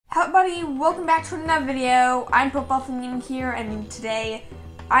everybody, welcome back to another video. I'm Gaming here, and today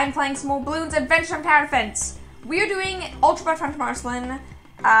I'm playing some more Bloons Adventure on Tower Defense. We are doing Ultra Buff Hunter Marceline.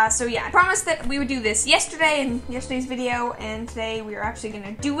 So yeah, I promised that we would do this yesterday in yesterday's video, and today we are actually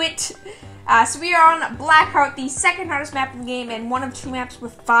going to do it. So we are on Blackheart, the second hardest map in the game, and one of two maps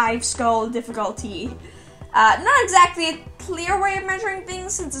with 5 skull difficulty. Not exactly a clear way of measuring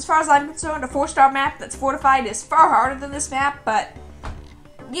things, since as far as I'm concerned, a 4-star map that's fortified is far harder than this map, but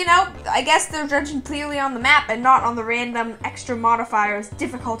you know, I guess they're judging clearly on the map and not on the random extra modifiers,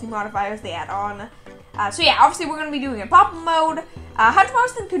 difficulty modifiers they add on. So yeah, obviously we're going to be doing it in pop mode. Hunter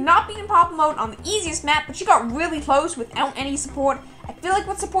Marceline could not be in pop mode on the easiest map, but she got really close without any support. I feel like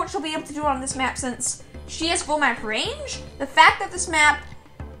what support she'll be able to do on this map, since she has full map range, the fact that this map,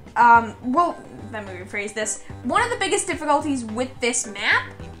 well, let me rephrase this. One of the biggest difficulties with this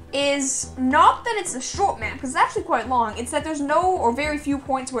map is not that it's a short map, because it's actually quite long. It's that there's no or very few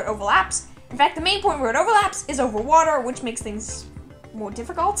points where it overlaps. In fact, the main point where it overlaps is over water, which makes things more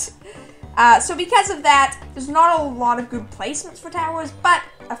difficult. So because of that, there's not a lot of good placements for towers, but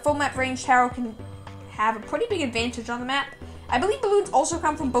a full map range tower can have a pretty big advantage on the map. I believe balloons also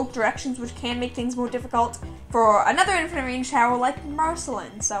come from both directions, which can make things more difficult for another infinite range tower like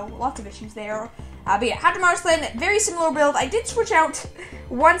Marceline, so lots of issues there. But yeah, Hunter Marceline, very similar build. I did switch out,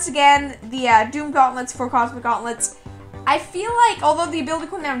 once again, the Doom Gauntlets for Cosmic Gauntlets. I feel like, although the ability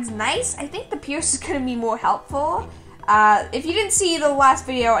cooldown is nice, I think the Pierce is going to be more helpful. If you didn't see the last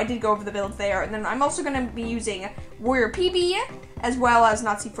video, I did go over the builds there, and then I'm also going to be using Warrior PB, as well as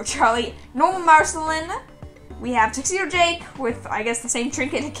Nazi for Charlie, normal Marceline. We have Tuxedo Jake, with, I guess, the same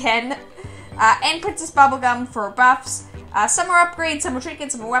trinket again, and Princess Bubblegum for buffs. Some are upgrades, some are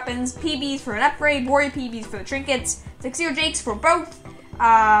trinkets, some are weapons, PBs for an upgrade, Warrior PBs for the trinkets, Tuxedo Jakes for both,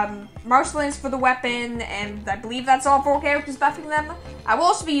 Marceline's for the weapon, and I believe that's all 4 characters buffing them. I will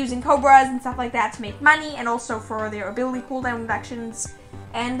also be using Cobras and stuff like that to make money, and also for their ability cooldown reductions.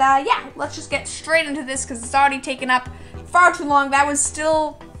 And yeah, let's just get straight into this, because it's already taken up far too long. That was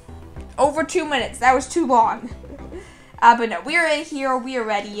still over 2 minutes. That was too long. But no, we are in here, we are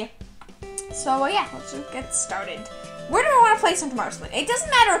ready. So yeah, let's just get started. Where do I want to place Hunter Marceline? It doesn't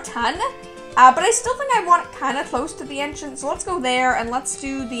matter a ton, but I still think I want it kind of close to the entrance. So let's go there, and let's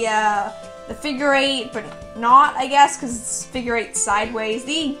do the figure 8, but not, I guess, because it's figure 8 sideways.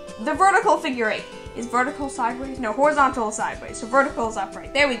 The vertical figure 8. Is vertical sideways? No, horizontal sideways. So vertical is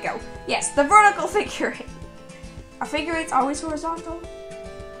upright. There we go. Yes, the vertical figure 8. Are figure 8s always horizontal?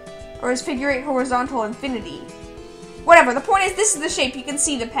 Or is figure 8 horizontal infinity? Whatever, the point is, this is the shape. You can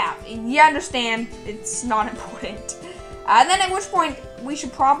see the path. You understand, it's not important. And then at which point, we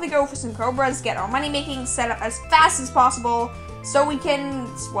should probably go for some Cobras, get our money-making set up as fast as possible, so we can,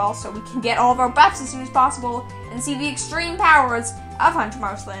 well, so we can get all of our buffs as soon as possible, and see the extreme powers of Hunter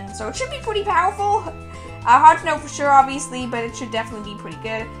Marceline. So it should be pretty powerful. Hard to know for sure, obviously, but it should definitely be pretty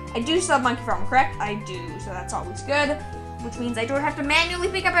good. I do still have Monkey Farm, correct? I do, so that's always good, which means I don't have to manually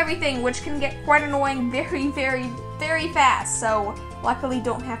pick up everything, which can get quite annoying very, very, very fast, so luckily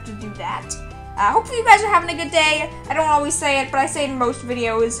don't have to do that. Hopefully you guys are having a good day. I don't always say it, but I say it in most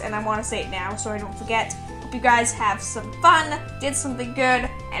videos, and I want to say it now so I don't forget. Hope you guys have some fun, did something good,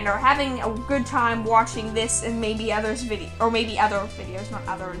 and are having a good time watching this and maybe others or maybe other videos, not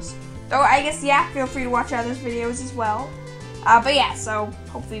others. Though I guess, yeah, feel free to watch others' videos as well. But yeah, so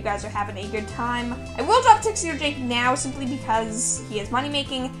hopefully you guys are having a good time. I will drop Tuxedo Jake now simply because he is money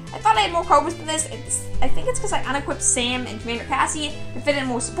making. I thought I had more Cobras than this. I think it's because I unequipped Sam and Commander Cassie to fit in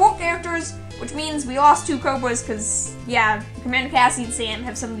more support characters, which means we lost 2 Cobras because, yeah, Commander Cassie and Sam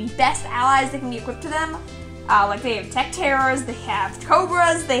have some of the best allies that can be equipped to them. Like they have Tech Terrors, they have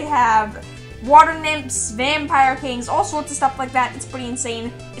Cobras, they have Water Nymphs, Vampire Kings, all sorts of stuff like that. It's pretty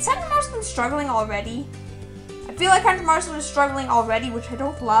insane. Is Hunter Marceline struggling already? I feel like Hunter Marceline is struggling already, which I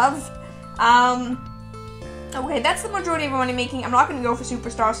don't love. Okay, that's the majority of my money making. I'm not going to go for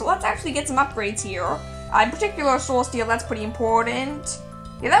Superstar, so let's actually get some upgrades here. In particular, Soul Steel, that's pretty important.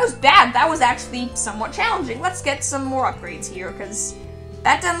 Yeah, that was bad. That was actually somewhat challenging. Let's get some more upgrades here, because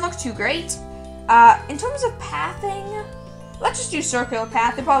that doesn't look too great. In terms of pathing, let's just do Circular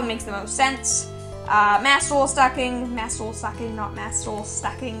Path. It probably makes the most sense. Mass Soul Stacking, not Mass Soul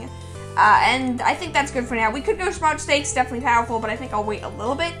Stacking. And I think that's good for now. We could go Smart Stakes, definitely powerful, but I think I'll wait a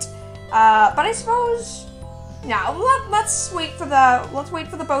little bit. But I suppose, no, let's wait for the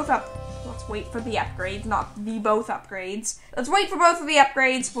upgrades, not the both upgrades. Let's wait for both of the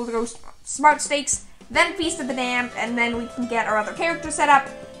upgrades. We'll go Smart Stakes, then Feast of the Damned, and then we can get our other character set up,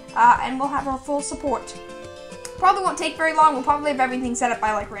 and we'll have our full support. Probably won't take very long. We'll probably have everything set up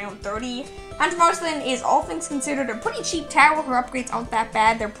by like round 30. Hunter Marceline is, all things considered, a pretty cheap tower. Her upgrades aren't that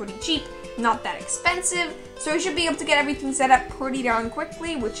bad. They're pretty cheap, not that expensive. So we should be able to get everything set up pretty darn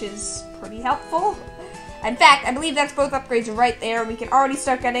quickly, which is pretty helpful. In fact, I believe that's both upgrades right there. We can already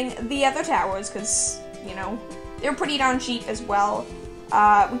start getting the other towers because, you know, they're pretty darn cheap as well.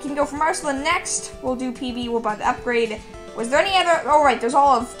 We can go for Marceline next. We'll do PB, we'll buy the upgrade. Was there any other? Oh, right, there's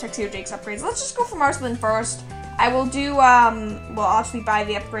all of Tuxedo Jake's upgrades. Let's just go for Marceline first. I will do, we'll actually buy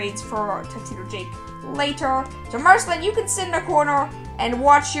the upgrades for Tuxedo Jake later. So Marceline, you can sit in a corner and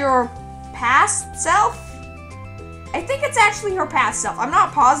watch your past self. I think it's actually her past self. I'm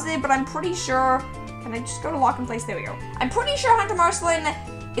not positive, but I'm pretty sure. Can I just go to lock in place? There we go. I'm pretty sure Hunter Marceline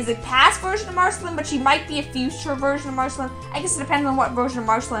is a past version of Marceline, but she might be a future version of Marceline. I guess it depends on what version of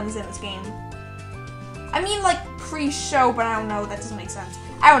Marceline is in this game. I mean, like, pre-show, but I don't know. That doesn't make sense.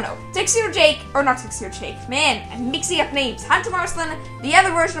 I don't know. Tuxedo Jake, or not Tuxedo Jake. Man, I'm mixing up names. Hunter Marceline, the other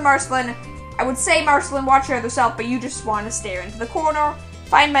version of Marceline. I would say Marceline, watch your other self, but you just want to stare into the corner.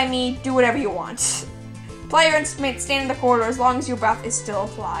 Fine by me. Do whatever you want. Player instrument, stand in the corner as long as your buff is still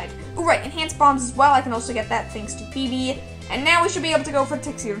applied. Oh, right, enhanced bombs as well. I can also get that thanks to PB. And now we should be able to go for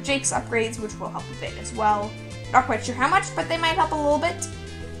Tuxedo Jake's upgrades, which will help with it as well. Not quite sure how much, but they might help a little bit.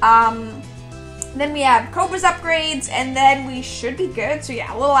 Then we have Cobra's upgrades, and then we should be good. So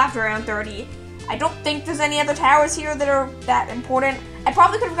yeah, a little after around 30. I don't think there's any other towers here that are that important. I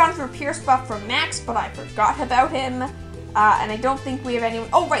probably could have gone for a Pierce buff for Max, but I forgot about him. And I don't think we have anyone.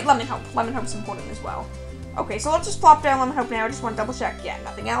 Oh, right, Lemon Hope. Lemon Hope's important as well. Okay, so let's just plop down Lemon Hope now. I just want to double check. Yeah,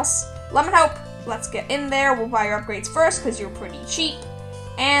 nothing else. Lemon Hope, let's get in there. We'll buy your upgrades first because you're pretty cheap.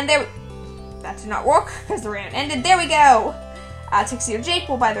 And there that did not work because the round ended. There we go. Tuxedo Jake,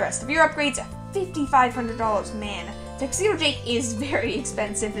 we'll buy the rest of your upgrades at $5,500. Man, Tuxedo Jake is very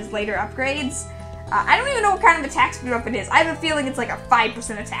expensive, his later upgrades. I don't even know what kind of attack speed up it is. I have a feeling it's like a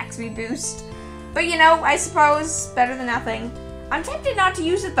 5% attack speed boost. But you know, I suppose, better than nothing. I'm tempted not to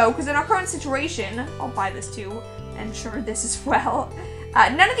use it though, because in our current situation, I'll buy this too, and sure this as well.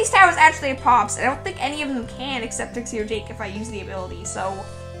 None of these towers actually have pops. I don't think any of them can except Tuxedo Jake if I use the ability, so.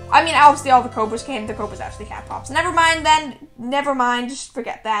 I mean, obviously all the Cobras can, the Cobras actually have pops. Never mind then, never mind, just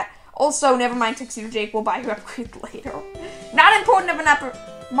forget that. Also, never mind Tuxedo Jake, we'll buy your upgrade later. Not important enough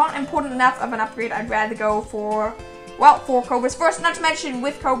of an upgrade, I'd rather go for, well, 4 Cobras first, not to mention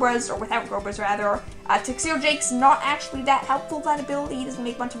with Cobras, or without Cobras rather. Tuxedo Jake's not actually that helpful, that ability, he doesn't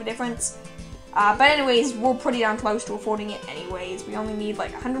make much of a difference. But anyways, we're pretty darn close to affording it anyways. We only need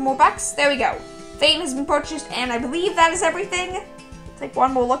like 100 more bucks. There we go. Fame has been purchased, and I believe that is everything. Take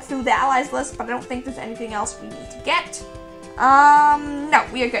one more look through the allies list, but I don't think there's anything else we need to get. No,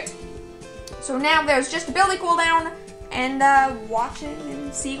 we are good. So now there's just ability cooldown, and watching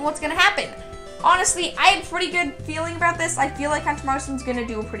and seeing what's gonna happen. Honestly, I have a pretty good feeling about this. I feel like Hunter Marceline's gonna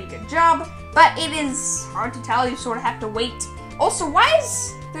do a pretty good job, but it is hard to tell. You sort of have to wait. Also, why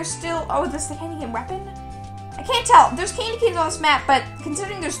is there still, oh, this is the candy cane weapon? I can't tell. There's candy canes on this map, but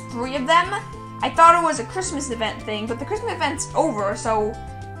considering there's 3 of them, I thought it was a Christmas event thing, but the Christmas event's over, so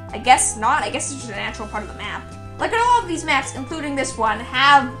I guess not. I guess it's just a natural part of the map. Like, all of these maps, including this one,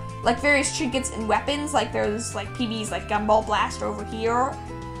 have, like, various trinkets and weapons. Like, there's, like, PB's, like, Gumball Blast over here.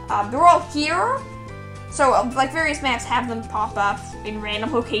 They're all here. So, like, various maps have them pop up in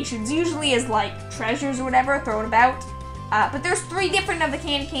random locations, usually as, like, treasures or whatever thrown about. But there's 3 different of the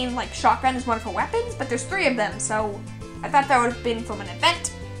candy cane, like, shotgun is one for weapons, but there's 3 of them, so I thought that would have been from an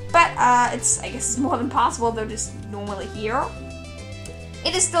event. But, I guess it's more than possible, they're just normally here.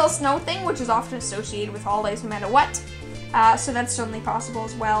 It is still a snow thing, which is often associated with holidays no matter what. So that's certainly possible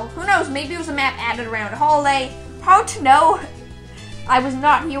as well. Who knows, maybe it was a map added around a holiday. Hard to know. I was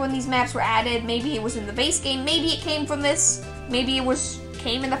not here when these maps were added. Maybe it was in the base game. Maybe it came from this. Maybe it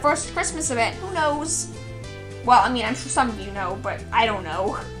came in the first Christmas event. Who knows? Well, I mean, I'm sure some of you know, but I don't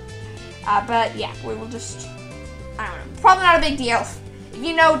know. But yeah, we will just, I don't know. Probably not a big deal. If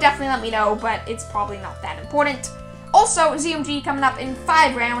you know, definitely let me know, but it's probably not that important. Also, ZMG coming up in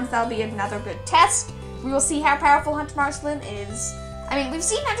 5 rounds. That'll be another good test. We will see how powerful Hunter Marceline is. I mean, we've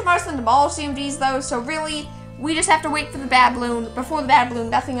seen Hunter Marceline demolish CMGs though, so really, we just have to wait for the bad balloon. Before the bad balloon,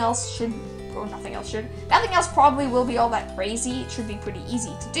 nothing else probably will be all that crazy. It should be pretty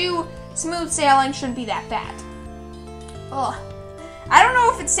easy to do. Smooth sailing shouldn't be that bad. Ugh. I don't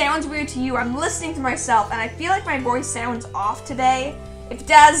know if it sounds weird to you. I'm listening to myself, and I feel like my voice sounds off today. If it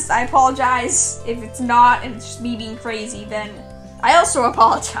does, I apologize. If it's not, and it's just me being crazy, then I also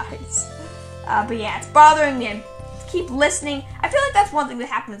apologize. But yeah, it's bothering me. I keep listening. I feel like that's one thing that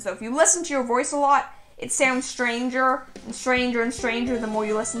happens, though. If you listen to your voice a lot, it sounds stranger and stranger and stranger the more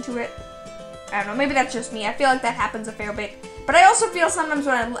you listen to it. I don't know, maybe that's just me. I feel like that happens a fair bit. But I also feel sometimes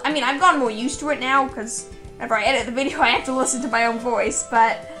when I mean, I've gotten more used to it now, because whenever I edit the video, I have to listen to my own voice,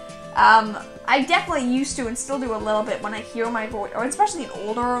 but I definitely used to and still do a little bit when I hear my voice, or especially in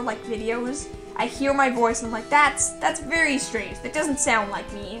older, like, videos. I hear my voice and I'm like, that's very strange. That doesn't sound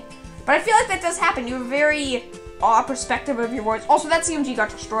like me. But I feel like that does happen. You have a very odd perspective of your voice. Also, that CMG got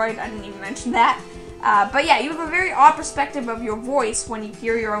destroyed. I didn't even mention that. But yeah, you have a very odd perspective of your voice when you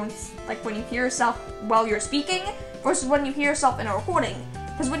hear your own, like when you hear yourself while you're speaking versus when you hear yourself in a recording.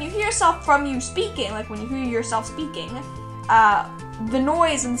 Because when you hear yourself from you speaking, like when you hear yourself speaking, the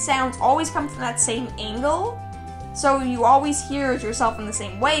noise and sounds always come from that same angle. So you always hear yourself in the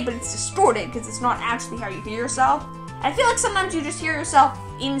same way, but it's distorted because it's not actually how you hear yourself. And I feel like sometimes you just hear yourself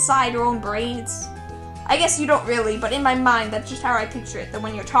inside your own brain. I guess you don't really, but in my mind, that's just how I picture it. That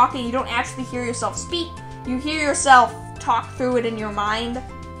when you're talking, you don't actually hear yourself speak. You hear yourself talk through it in your mind.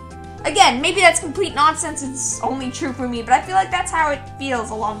 Again, maybe that's complete nonsense. It's only true for me, but I feel like that's how it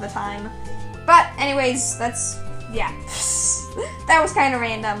feels a lot of the time. But anyways, yeah. That was kind of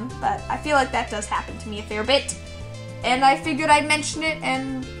random, but I feel like that does happen to me a fair bit. And I figured I'd mention it,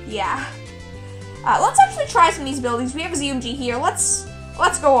 and yeah. Let's actually try some of these abilities. We have a ZMG here. Let's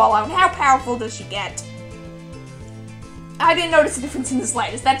go all out. How powerful does she get? I didn't notice a difference in the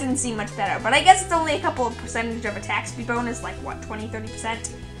slightest. That didn't seem much better. But I guess it's only a couple of percentage of attack speed bonus, like what,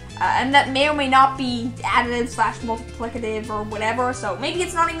 20-30%? And that may or may not be additive / multiplicative or whatever, so maybe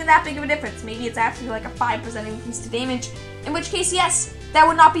it's not even that big of a difference. Maybe it's actually like a 5% increase to damage, in which case, yes, that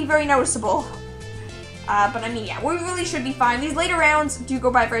would not be very noticeable. But I mean, yeah, we really should be fine. These later rounds do go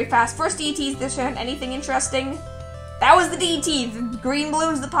by very fast. First DETs this round, anything interesting? That was the DET, the green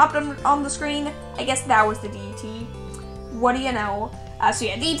balloons that popped on the screen. I guess that was the DET. What do you know? So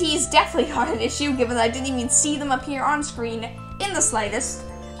yeah, DETs definitely not an issue, given that I didn't even see them appear on screen in the slightest.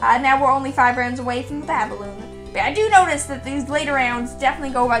 Now we're only 5 rounds away from the bad balloon. But I do notice that these later rounds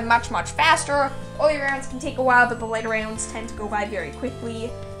definitely go by much faster. Earlier rounds can take a while, but the later rounds tend to go by very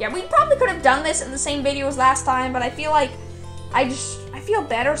quickly. Yeah, we probably could have done this in the same video as last time, but I feel like I feel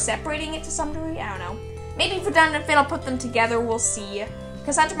better separating it to some degree. I don't know. Maybe if we're done if I'll put them together, we'll see.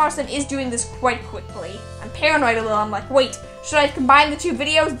 Because Marceline is doing this quite quickly. I'm paranoid a little. I'm like, wait, should I combine the 2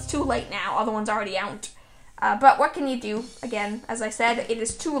 videos? It's too late now. Other one's already out. But what can you do? Again, as I said, it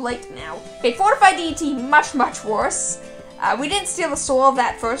is too late now. Okay, Fortified DET, much worse. We didn't steal the soul of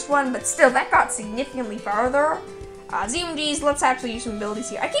that first one, but still, that got significantly farther. ZMGs, let's actually use some abilities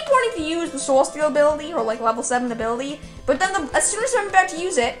here. I keep wanting to use the Soul Steal ability, or like level 7 ability, but then as soon as I'm about to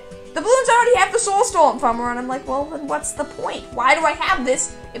use it, the balloons already have the soul stolen from her, and I'm like, well, then what's the point? Why do I have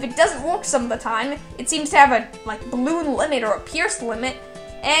this if it doesn't work some of the time? It seems to have a, like, balloon limit or a pierce limit,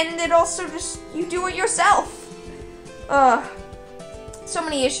 and it also just, you do it yourself. So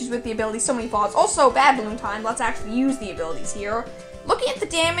many issues with the ability, so many flaws. Also, bad balloon time. Let's actually use the abilities here. Looking at the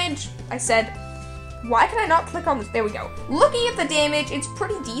damage, I said, why can I not click on this? There we go. Looking at the damage, it's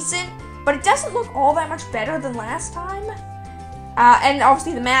pretty decent, but it doesn't look all that much better than last time. And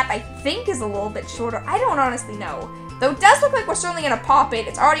obviously the map, I think, is a little bit shorter. I don't honestly know. Though it does look like we're certainly going to pop it.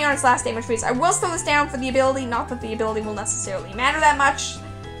 It's already on its last damage phase. I will slow this down for the ability. Not that the ability will necessarily matter that much.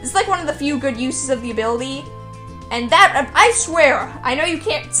 It's like one of the few good uses of the ability. And that, I swear, I know you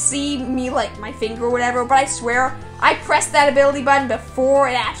can't see me, like, my finger or whatever, but I swear, I pressed that ability button before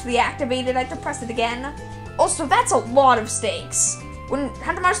it actually activated. I had to press it again. Also, that's a lot of stakes. When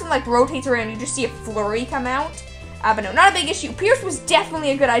Marceline, like, rotates around, you just see a flurry come out. But no, not a big issue. Pierce was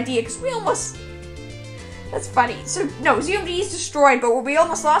definitely a good idea, because we almost... That's funny. So, no, ZMG is destroyed, but what we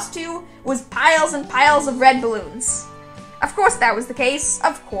almost lost to was piles and piles of red balloons. Of course that was the case.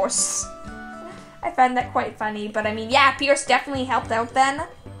 Of course. I found that quite funny, but I mean, yeah, Pierce definitely helped out then.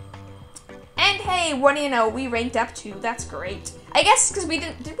 And hey, what do you know, we ranked up too. That's great. I guess because we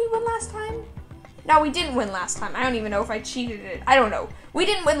did we win last time? No, we didn't win last time. I don't even know if I cheated it. I don't know. We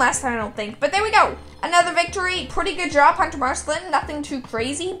didn't win last time, I don't think. But there we go. Another victory. Pretty good job, Marceline. Nothing too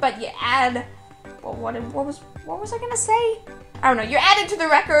crazy, but you add... Well, what was I gonna say? I don't know. You're added to the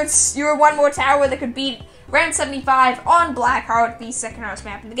records. You're one more tower that could beat round 75 on Blackheart, the second hardest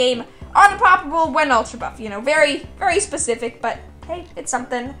map in the game. Unpoppable when ultra buff, you know, very specific, but hey, it's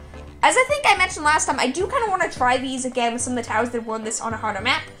something. As I think I mentioned last time, I do kind of want to try these again with some of the towers that won this on a harder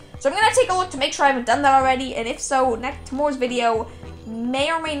map. So I'm going to take a look to make sure I haven't done that already, and if so, tomorrow's video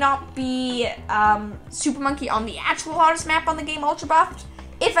may or may not be Super Monkey on the actual hardest map on the game, ultra buffed,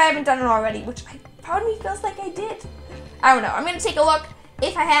 if I haven't done it already, which part of me feels like I did. I don't know, I'm going to take a look.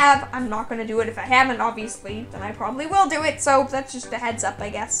 If I have, I'm not going to do it. If I haven't, obviously, then I probably will do it, so that's just a heads up, I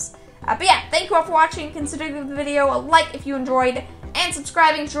guess. But yeah, thank you all for watching. Consider giving the video a like if you enjoyed, and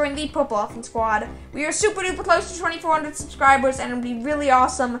subscribing to join the Purple Elephant Squad. We are super duper close to 2,400 subscribers, and it'll be really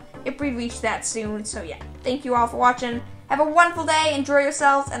awesome if we reach that soon. So yeah, thank you all for watching. Have a wonderful day, enjoy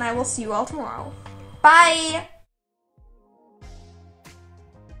yourselves, and I will see you all tomorrow. Bye!